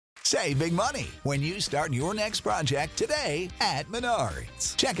Save big money when you start your next project today at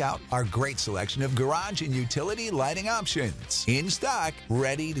Menards. Check out our great selection of garage and utility lighting options. In stock,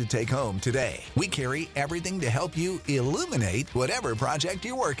 ready to take home today. We carry everything to help you illuminate whatever project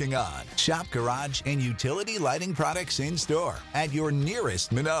you're working on. Shop garage and utility lighting products in store at your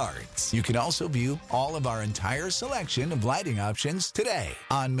nearest Menards. You can also view all of our entire selection of lighting options today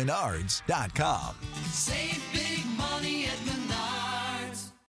on Menards.com. Save big money at Menards.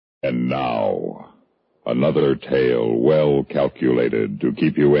 And now, another tale well calculated to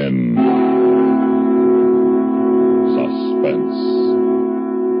keep you in suspense.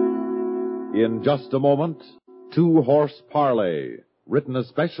 In just a moment, Two Horse Parley, written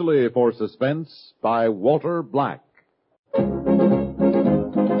especially for suspense by Walter Black.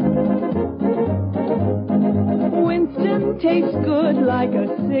 Winston tastes good like a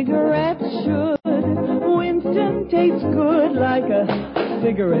cigarette should. Winston tastes good like a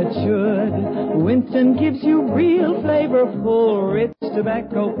cigarette should. Winston gives you real flavorful, rich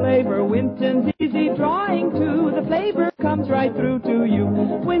tobacco flavor. Winston's easy drawing too. The flavor comes right through to you.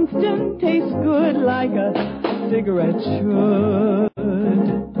 Winston tastes good like a cigarette should.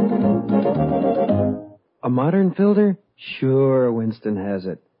 A modern filter? Sure, Winston has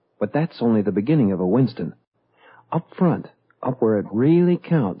it. But that's only the beginning of a Winston. Up front, up where it really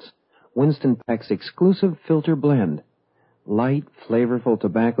counts, Winston packs exclusive filter blend. Light, flavorful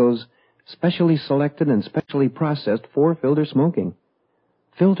tobaccos, specially selected and specially processed for filter smoking.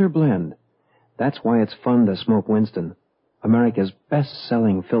 Filter blend. That's why it's fun to smoke Winston, America's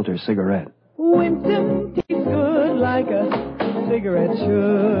best-selling filter cigarette. Winston tastes good like a cigarette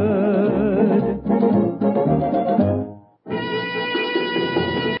should.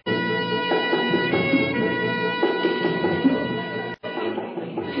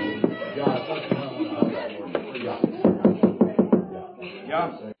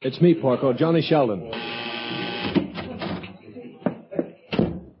 It's me, Porco, Johnny Sheldon.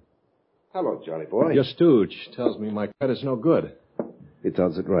 Hello, Johnny boy. Your stooge tells me my credit's no good. He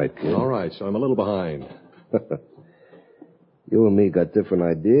tells it right, kid. All right, so I'm a little behind. You and me got different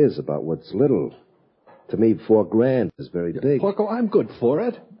ideas about what's little. To me, $4,000 is very big. Porco, I'm good for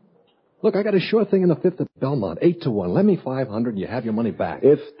it. Look, I got a sure thing in the fifth at Belmont, 8-1. Lend me $500 and you have your money back.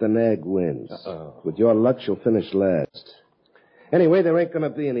 If the nag wins. With your luck, she'll finish last. Anyway, there ain't going to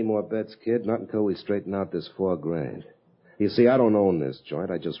be any more bets, kid, not until we straighten out this $4,000. You see, I don't own this joint.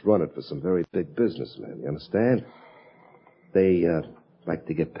 I just run it for some very big businessmen. You understand? They like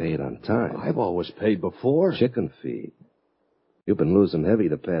to get paid on time. I've always paid before. Chicken feed. You've been losing heavy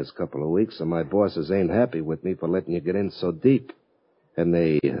the past couple of weeks, and my bosses ain't happy with me for letting you get in so deep. And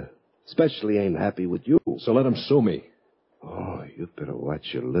they especially ain't happy with you. So let them sue me. Oh, you better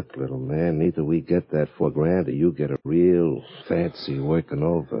watch your lip, little man. Either we get that $4,000 or you get a real fancy working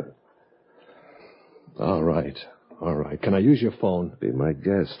over. All right. Can I use your phone? Be my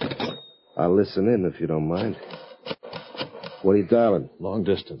guest. I'll listen in if you don't mind. What are you dialing? Long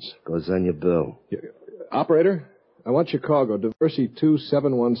distance. Goes on your bill. Operator, I want Chicago, Diversity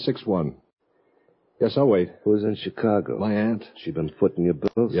 27161. Yes, I'll wait. Who's in Chicago? My aunt. She been footing your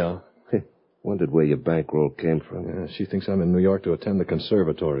bills? Yeah. Wondered where your bankroll came from. Yeah, she thinks I'm in New York to attend the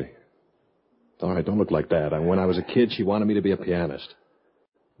conservatory. All right, don't look like that. When I was a kid, she wanted me to be a pianist.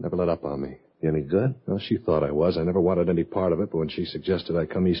 Never let up on me. You any good? Well, she thought I was. I never wanted any part of it, but when she suggested I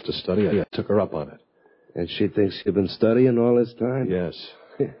come east to study, I took her up on it. And she thinks you've been studying all this time? Yes.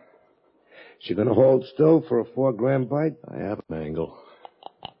 She gonna hold still for a $4,000 bite? I have an angle.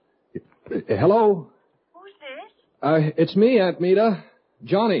 Hello? Who's this? It's me, Aunt Meta.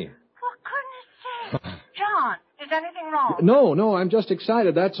 Johnny. For goodness sake. John, is anything wrong? No, I'm just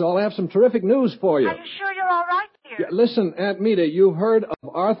excited, that's all. I have some terrific news for you. Are you sure you're all right, dear? Yeah, listen, Aunt Meta, you've heard of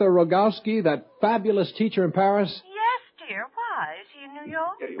Arthur Rogowski, that fabulous teacher in Paris? Yes, dear. Why? Is he in New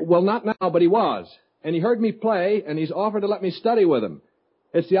York? Well, not now, but he was. And he heard me play, and he's offered to let me study with him.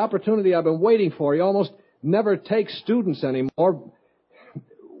 It's the opportunity I've been waiting for. He almost never takes students anymore.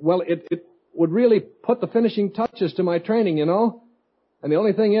 Well, it would really put the finishing touches to my training, you know? And the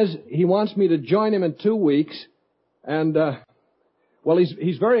only thing is, he wants me to join him in 2 weeks. And, well,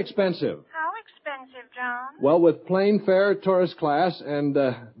 he's very expensive. How expensive, John? Well, with plane fare, tourist class, and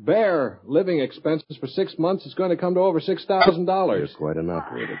bare living expenses for 6 months, it's going to come to over $6,000. You're quite an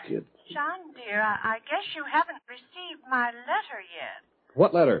operator, kid. John, dear, I guess you haven't received my letter yet.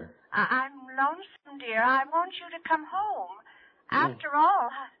 What letter? I'm lonesome, dear. I want you to come home. After all,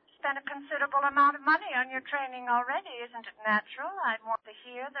 I spent a considerable amount of money on your training already. Isn't it natural? I'd want to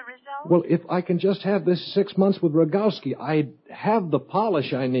hear the results. Well, if I can just have this 6 months with Rogowski, I'd have the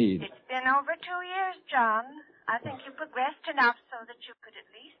polish I need. It's been over 2 years, John. I think you progressed enough so that you could at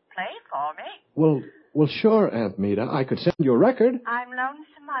least play for me. Well, sure, Aunt Meta. I could send you a record. I'm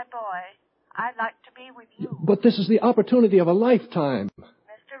lonesome, my boy. I'd like to be with you. But this is the opportunity of a lifetime.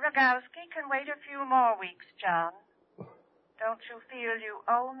 Mr. Rogowski can wait a few more weeks, John. Don't you feel you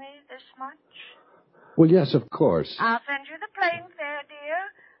owe me this much? Well, yes, of course. I'll send you the plane fare,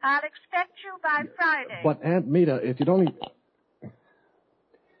 dear. I'll expect you by Friday. But, Aunt Meta, if you'd only...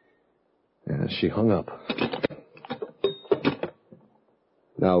 Yeah, she hung up.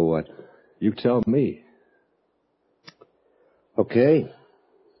 Now what? You tell me. Okay.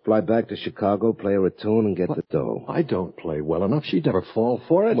 Fly back to Chicago, play her a tune, and get the dough. I don't play well enough. She'd never fall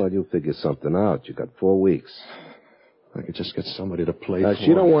for it. Well, you figure something out. You got 4 weeks. I could just get somebody to play for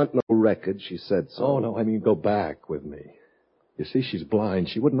She don't want no record. She said so. Oh, no, I mean go back with me. You see, she's blind.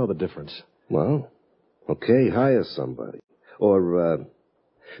 She wouldn't know the difference. Well, okay, hire somebody. Or,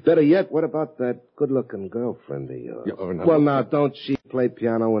 better yet, what about that good-looking girlfriend of yours? No. Well, now, don't she play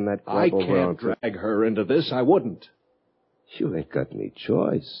piano in that club I over on... can't drag her into this. I wouldn't. You ain't got any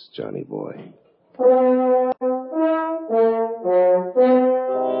choice, Johnny boy.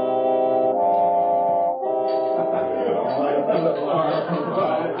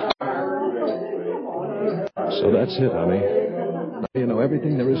 So that's it, honey. Now you know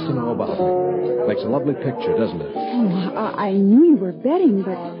everything there is to know about me. Makes a lovely picture, doesn't it? Oh, I knew you were betting,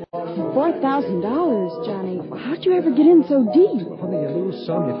 but $4,000, Johnny. How'd you ever get in so deep? Well, honey, you lose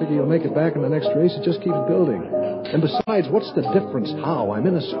some, you figure you'll make it back in the next race. It just keeps building. And besides, what's the difference how? I'm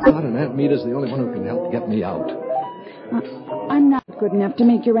in a spot, and Aunt Meta's the only one who can help get me out. I'm not good enough to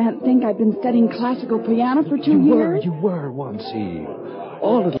make your aunt think I've been studying classical piano for 2 years. You were once, Eve.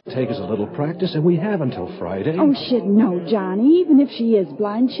 All it'll take is a little practice, and we have until Friday. Oh, she'd know, Johnny. Even if she is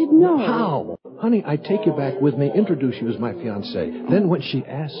blind, she'd know. How? Honey, I take you back with me, introduce you as my fiancé. Then when she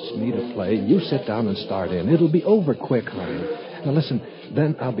asks me to play, you sit down and start in. It'll be over quick, honey. Now, listen,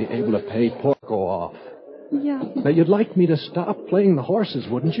 then I'll be able to pay Porco off. Yeah. Now, you'd like me to stop playing the horses,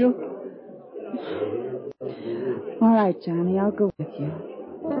 wouldn't you? All right, Johnny, I'll go with you.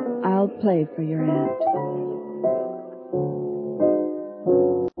 I'll play for your aunt.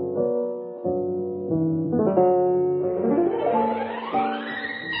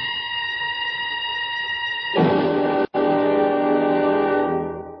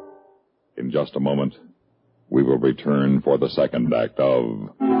 In just a moment, we will return for the second act of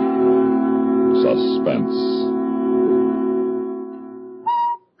Suspense.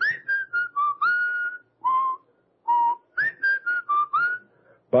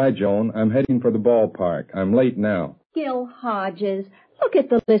 Bye, Joan. I'm heading for the ballpark. I'm late now. Gil Hodges, look at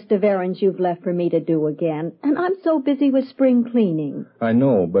the list of errands you've left for me to do again. And I'm so busy with spring cleaning. I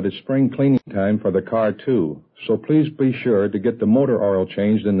know, but it's spring cleaning time for the car, too. So please be sure to get the motor oil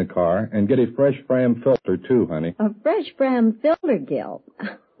changed in the car and get a fresh Fram filter, too, honey. A fresh Fram filter, Gil?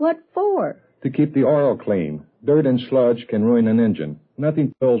 What for? To keep the oil clean. Dirt and sludge can ruin an engine.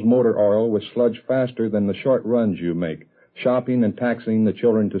 Nothing fills motor oil with sludge faster than the short runs you make, shopping and taxiing the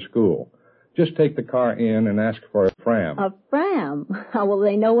children to school. Just take the car in and ask for a Fram. A Fram? How will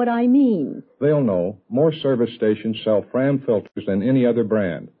they know what I mean? They'll know. More service stations sell Fram filters than any other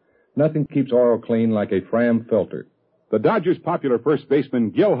brand. Nothing keeps oil clean like a Fram filter. The Dodgers' popular first baseman,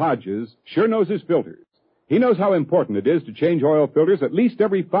 Gil Hodges, sure knows his filters. He knows how important it is to change oil filters at least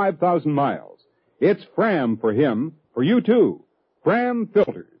every 5,000 miles. It's Fram for him, for you too. Fram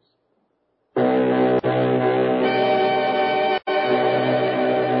filters.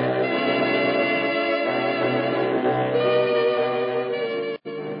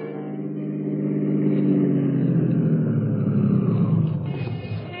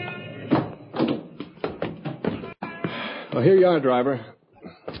 Well, here you are, driver.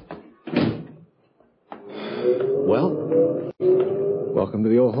 Well, welcome to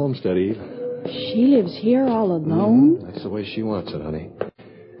the old homestead, Eve. She lives here all alone? That's the way she wants it, honey.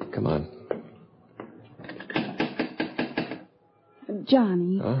 Come on.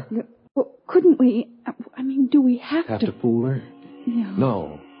 Johnny. Huh? Couldn't we... I mean, do we have to fool her? Yeah.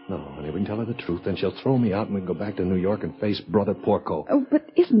 No, honey. We can tell her the truth. Then she'll throw me out and we can go back to New York and face Brother Porco. Oh,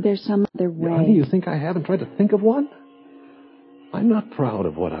 but isn't there some other way? Honey, you think I haven't tried to think of one? I'm not proud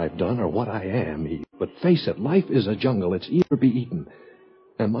of what I've done or what I am, Eve. But face it, life is a jungle. It's eat or be eaten.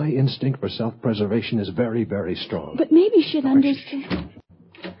 And my instinct for self-preservation is very, very strong. But maybe she'd understand.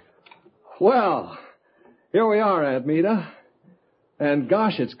 Well, here we are, Aunt Meta. And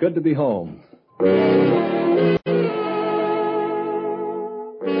gosh, it's good to be home.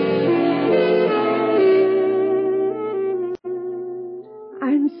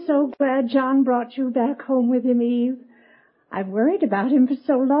 I'm so glad John brought you back home with him, Eve. I've worried about him for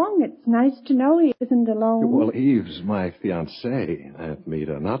so long. It's nice to know he isn't alone. Well, Eve's my fiancée, Aunt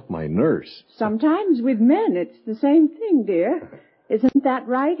Meta, not my nurse. Sometimes with men, it's the same thing, dear. Isn't that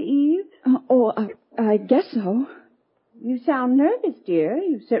right, Eve? I guess so. You sound nervous, dear.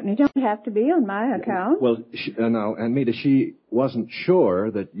 You certainly don't have to be on my account. Well, now, Aunt Meta, she wasn't sure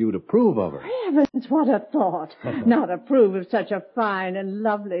that you'd approve of her. Heavens, what a thought. Not approve of such a fine and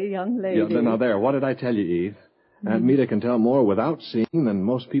lovely young lady. Yeah, now there, what did I tell you, Eve? Aunt Meta can tell more without seeing than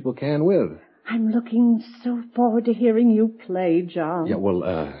most people can with. I'm looking so forward to hearing you play, John. Yeah, well,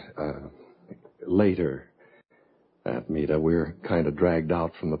 later, Aunt Meta, we're kind of dragged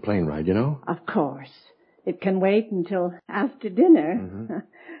out from the plane ride, you know? Of course. It can wait until after dinner. Mm-hmm.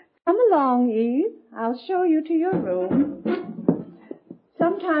 Come along, Eve. I'll show you to your room.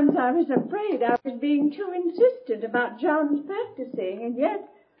 Sometimes I was afraid I was being too insistent about John's practicing, and yet,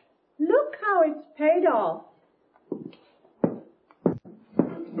 look how it's paid off.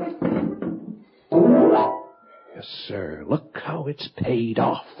 Yes, sir. Look how it's paid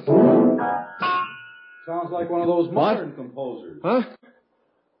off. Sounds like one of those modern composers. Huh?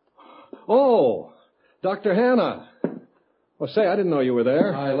 Oh, Dr. Hanna. Well, say, I didn't know you were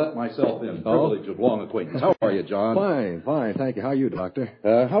there. I let myself in. Oh? Privilege of long acquaintance. How are you, John? Fine. Thank you. How are you, Doctor?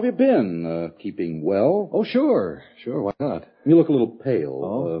 How have you been? Keeping well? Oh, sure. Why not? You look a little pale.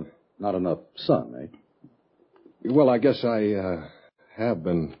 Oh? Not enough sun, eh? Well, I guess I have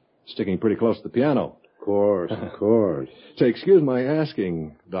been sticking pretty close to the piano. Of course. Say, excuse my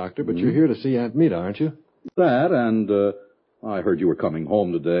asking, Doctor, but you're here to see Aunt Meta, aren't you? That, and I heard you were coming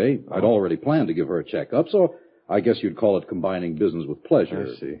home today. I'd already planned to give her a checkup, so I guess you'd call it combining business with pleasure.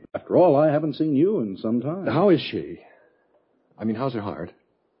 I see. After all, I haven't seen you in some time. How is she? I mean, how's her heart?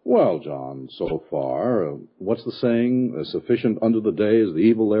 Well, John, so far, what's the saying? Sufficient unto the day is the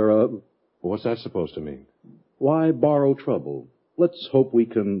evil thereof. What's that supposed to mean? Why borrow trouble? Let's hope we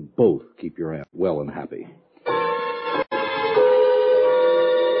can both keep your aunt well and happy.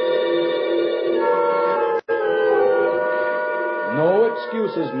 No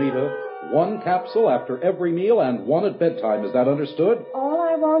excuses, Meta. One capsule after every meal and one at bedtime. Is that understood? All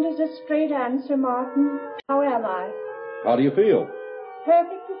I want is a straight answer, Martin. How am I? How do you feel?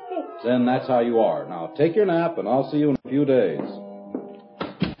 Perfectly fit. Then that's how you are. Now, take your nap, and I'll see you in a few days.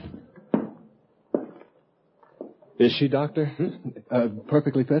 Is she, Doctor?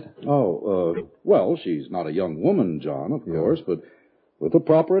 Perfectly fit? Well, she's not a young woman, John, of course, but with the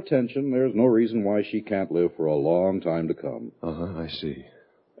proper attention, there's no reason why she can't live for a long time to come. I see.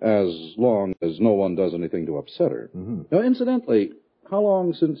 As long as no one does anything to upset her. Mm-hmm. Now, incidentally, how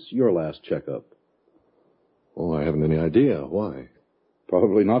long since your last checkup? Oh, I haven't any idea. Why?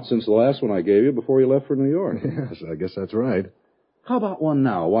 Probably not since the last one I gave you before you left for New York. Yes, I guess that's right. How about one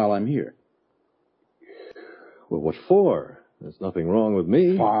now, while I'm here? Well, what for? There's nothing wrong with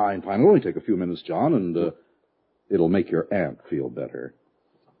me. Fine. It'll only take a few minutes, John, and it'll make your aunt feel better.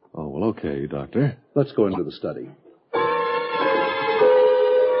 Oh, well, okay, Doctor. Let's go into the study.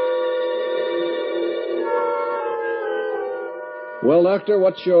 Well, Doctor,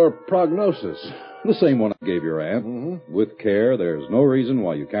 what's your prognosis? The same one I gave your aunt. Mm-hmm. With care, there's no reason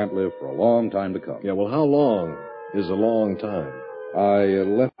why you can't live for a long time to come. Yeah, well, how long is a long time? I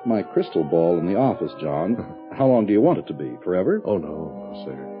left my crystal ball in the office, John. How long do you want it to be? Forever? Oh, no,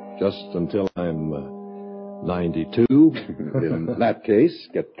 sir. Just until I'm 92. In that case,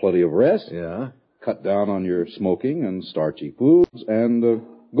 get plenty of rest. Yeah. Cut down on your smoking and starchy foods, and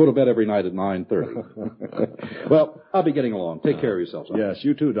go to bed every night at 9:30. Well, I'll be getting along. Take care of yourself, son. Yes,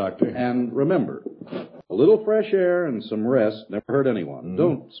 you too, Doctor. And remember, a little fresh air and some rest never hurt anyone. Mm-hmm.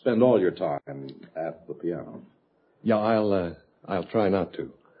 Don't spend all your time at the piano. Yeah, I'll try not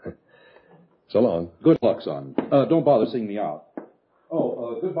to. So long. Good luck, son. Don't bother seeing me out.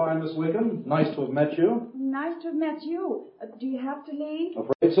 Goodbye, Miss Wickham. Nice to have met you. Nice to have met you. Do you have to leave?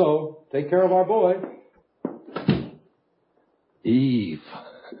 Afraid so. Take care of our boy. Eve.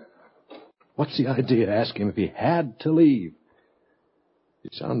 What's the idea? Ask him if he had to leave. You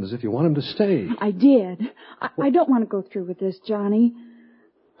sound as if you want him to stay. I did. I don't want to go through with this, Johnny.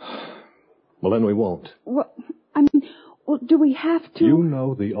 Well, then we won't. Well, do we have to? You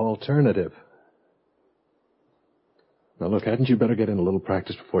know the alternative. Now, look, hadn't you better get in a little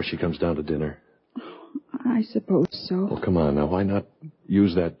practice before she comes down to dinner? I suppose so. Well, come on now. Why not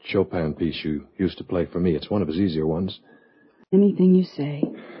use that Chopin piece you used to play for me? It's one of his easier ones. Anything you say.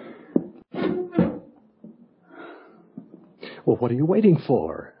 Well, what are you waiting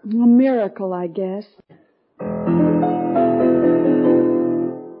for? A miracle, I guess.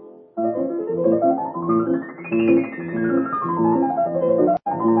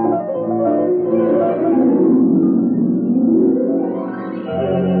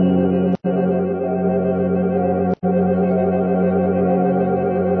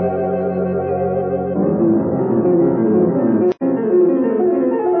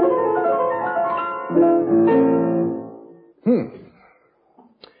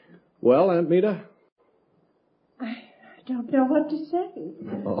 Meta? I don't know what to say.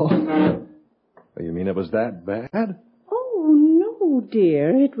 Oh. You mean it was that bad? Oh, no, dear.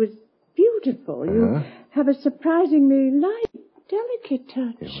 It was beautiful. You have a surprisingly light, delicate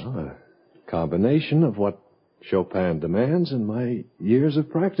touch. Well, a combination of what Chopin demands and my years of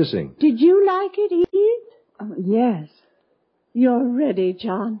practicing. Did you like it, Eve? Oh, yes. You're ready,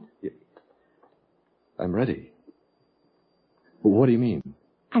 John. I'm ready. What do you mean?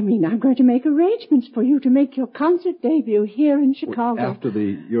 I mean, I'm going to make arrangements for you to make your concert debut here in Chicago. After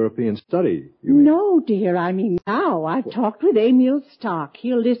the European study, you mean? No, dear, I mean now. I've talked with Emil Stock.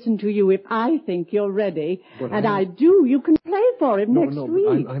 He'll listen to you if I think you're ready. But and I do. You can play for him next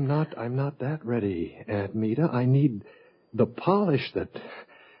week. I'm not that ready, Aunt Meta. I need the polish that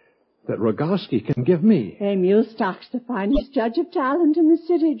Rogowski can give me. Emil Stock's the finest judge of talent in the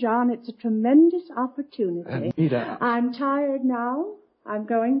city, John. It's a tremendous opportunity. Aunt Meta, I'm tired now. I'm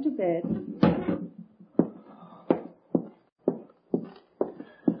going to bed.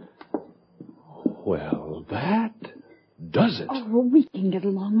 Well, that does it. Oh, well, we can get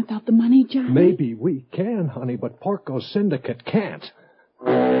along without the money, Johnny. Maybe we can, honey, but Porco's syndicate can't.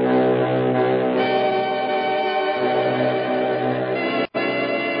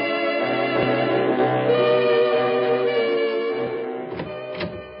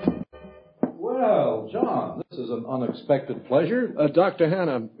 Well, John, this is an unexpected pleasure. Dr.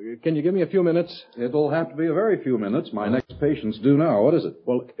 Hanna, can you give me a few minutes? It'll have to be a very few minutes. My next patient's due now. What is it?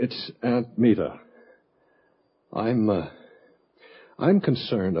 Well, it's Aunt Meta. I'm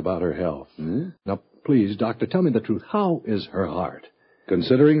concerned about her health. Now, please, doctor, tell me the truth. How is her heart?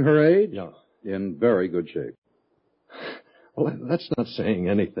 Considering her age? Yeah. In very good shape. Well, that's not saying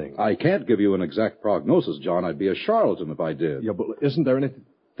anything. I can't give you an exact prognosis, John. I'd be a charlatan if I did. Yeah, but isn't there anything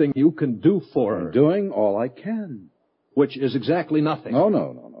you can do for her? I'm doing all I can. Which is exactly nothing. Oh,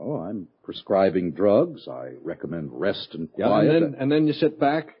 no. I'm prescribing drugs. I recommend rest and quiet. And then you sit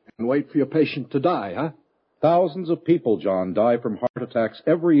back and wait for your patient to die, huh? Thousands of people, John, die from heart attacks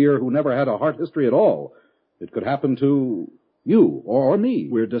every year who never had a heart history at all. It could happen to you or me.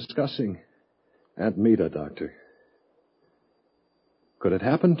 We're discussing Aunt Meta, doctor. Could it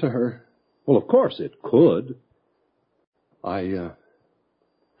happen to her? Well, of course it could. I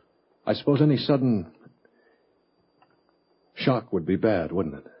suppose any sudden shock would be bad,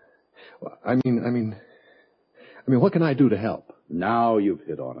 wouldn't it? I mean, what can I do to help? Now you've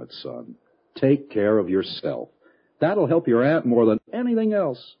hit on it, son. Take care of yourself. That'll help your aunt more than anything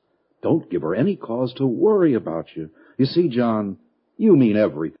else. Don't give her any cause to worry about you. You see, John, you mean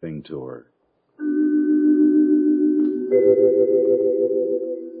everything to her.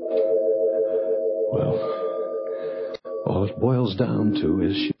 Well, all it boils down to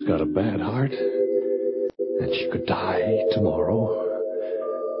is she's got a bad heart, and she could die tomorrow,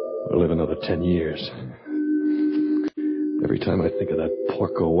 or live another 10 years. Every time I think of that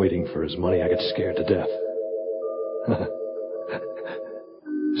Porco waiting for his money, I get scared to death.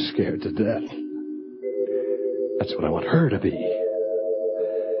 Scared to death. That's what I want her to be.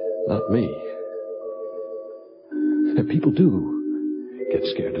 Not me. And people do get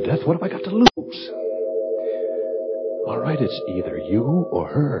scared to death. What have I got to lose? All right, it's either you or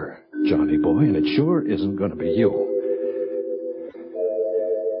her, Johnny boy, and it sure isn't going to be you.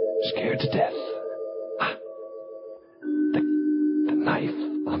 Scared to death. The knife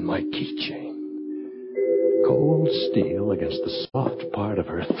on my keychain. Cold steel against the soft part of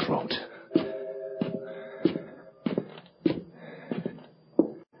her throat.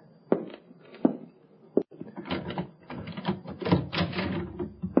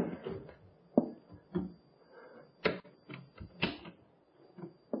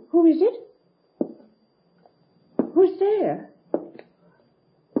 Who is it? Who's there?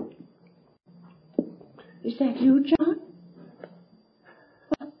 Is that you, John?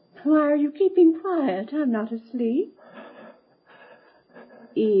 Why are you keeping quiet? I'm not asleep.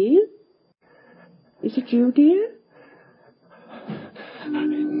 Eve? Is it you, dear? I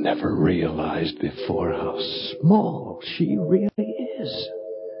never realized before how small she really is.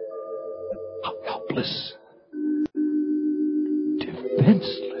 How helpless.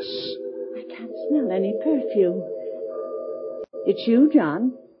 Defenseless. I can't smell any perfume. It's you,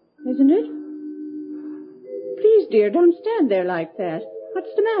 John, isn't it? Please, dear, don't stand there like that.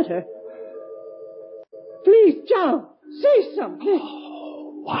 What's the matter? Please, John, say something.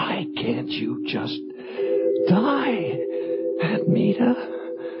 Oh, why can't you just die, Aunt Meta,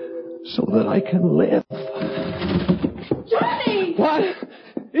 so that I can live? Johnny! What?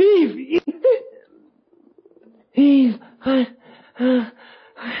 Eve! Eve, I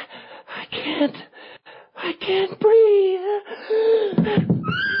can't breathe.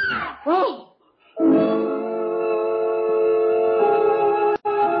 Oh!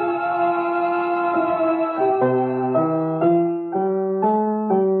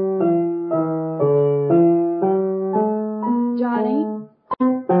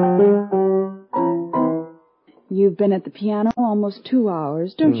 been at the piano almost 2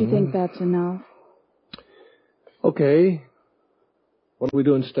 hours. Don't you think that's enough? Okay. What do we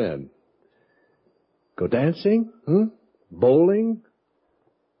do instead? Go dancing? Bowling?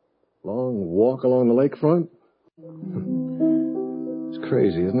 Long walk along the lakefront? It's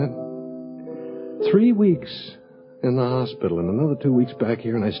crazy, isn't it? 3 weeks in the hospital and another 2 weeks back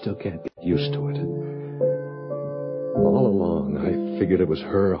here, and I still can't get used to it. All along, I figured it was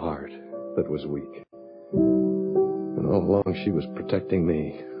her heart that was weak. And all along, she was protecting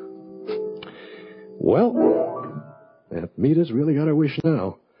me. Well, Aunt Meta's really got her wish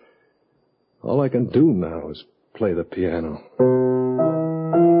now. All I can do now is play the piano.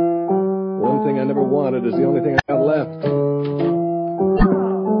 One thing I never wanted is the only thing I got left.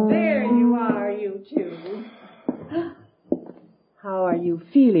 Oh, there you are, you two. How are you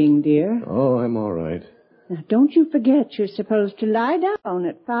feeling, dear? Oh, I'm all right. Now, don't you forget you're supposed to lie down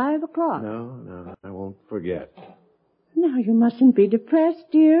at 5 o'clock. No, I won't forget. Now, you mustn't be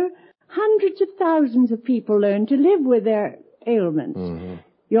depressed, dear. Hundreds of thousands of people learn to live with their ailments.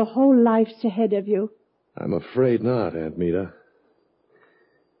 Your whole life's ahead of you. I'm afraid not, Aunt Meta.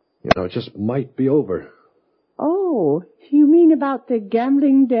 You know, it just might be over. Oh, you mean about the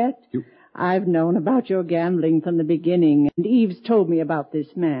gambling debt? I've known about your gambling from the beginning, and Eve's told me about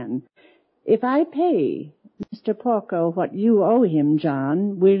this man. If I pay Mr. Porco what you owe him,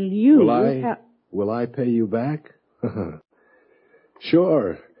 John, will you... Will I pay you back?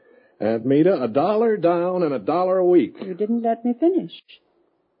 Sure. Aunt Meta, $1 down and $1 a week. You didn't let me finish.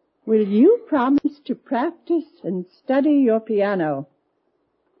 Will you promise to practice and study your piano?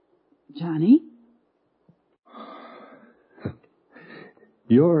 Johnny?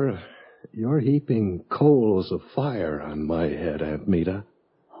 You're heaping coals of fire on my head, Aunt Meta.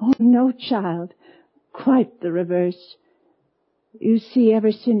 Oh, no, child. Quite the reverse. You see,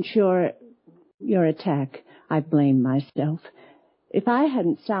 ever since your attack, I blame myself. If I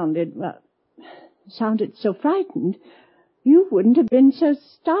hadn't sounded so frightened, you wouldn't have been so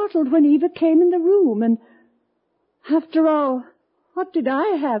startled when Eva came in the room. And after all, what did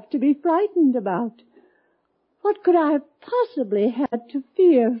I have to be frightened about? What could I have possibly had to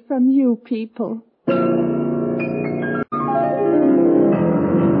fear from you people?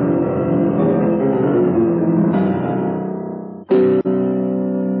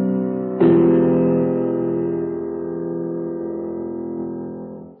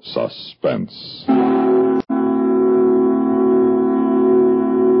 Suspense.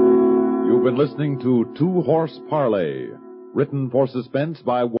 You've been listening to Two Horse Parlay, written for suspense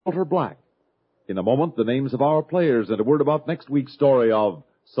by Walter Black. In a moment, the names of our players and a word about next week's story of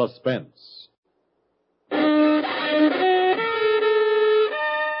Suspense.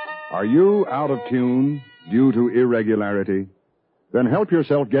 Are you out of tune due to irregularity? Then help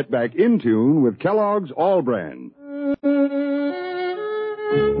yourself get back in tune with Kellogg's All Brand.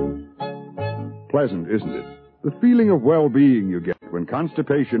 Pleasant, isn't it? The feeling of well-being you get when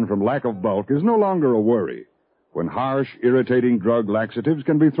constipation from lack of bulk is no longer a worry. When harsh, irritating drug laxatives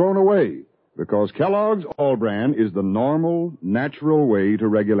can be thrown away. Because Kellogg's All Brand is the normal, natural way to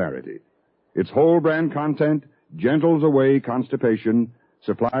regularity. Its whole brand content gentles away constipation,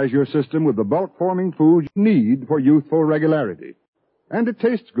 supplies your system with the bulk-forming food you need for youthful regularity. And it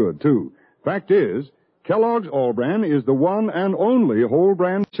tastes good, too. Fact is, Kellogg's All Brand is the one and only whole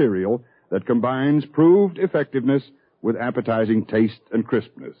brand cereal that combines proved effectiveness with appetizing taste and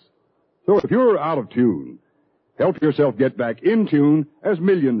crispness. So if you're out of tune, help yourself get back in tune as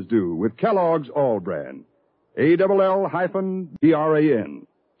millions do with Kellogg's All Brand. ALL-BRAN.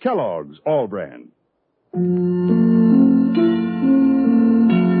 Kellogg's All Brand.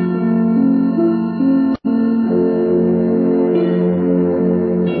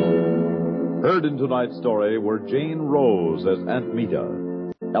 Heard in tonight's story were Jane Rose as Aunt Meta,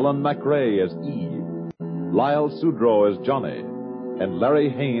 Ellen McRae as Eve, Lyle Sudrow as Johnny, and Larry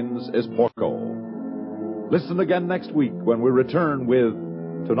Haynes as Porco. Listen again next week when we return with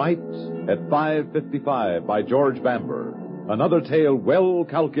Tonight at 5:55 by George Bamber. Another tale well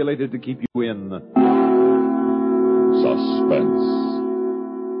calculated to keep you in suspense.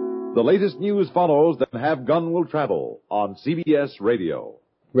 The latest news follows, then Have Gun Will Travel on CBS Radio.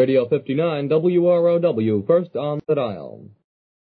 Radio 59 WROW, first on the dial.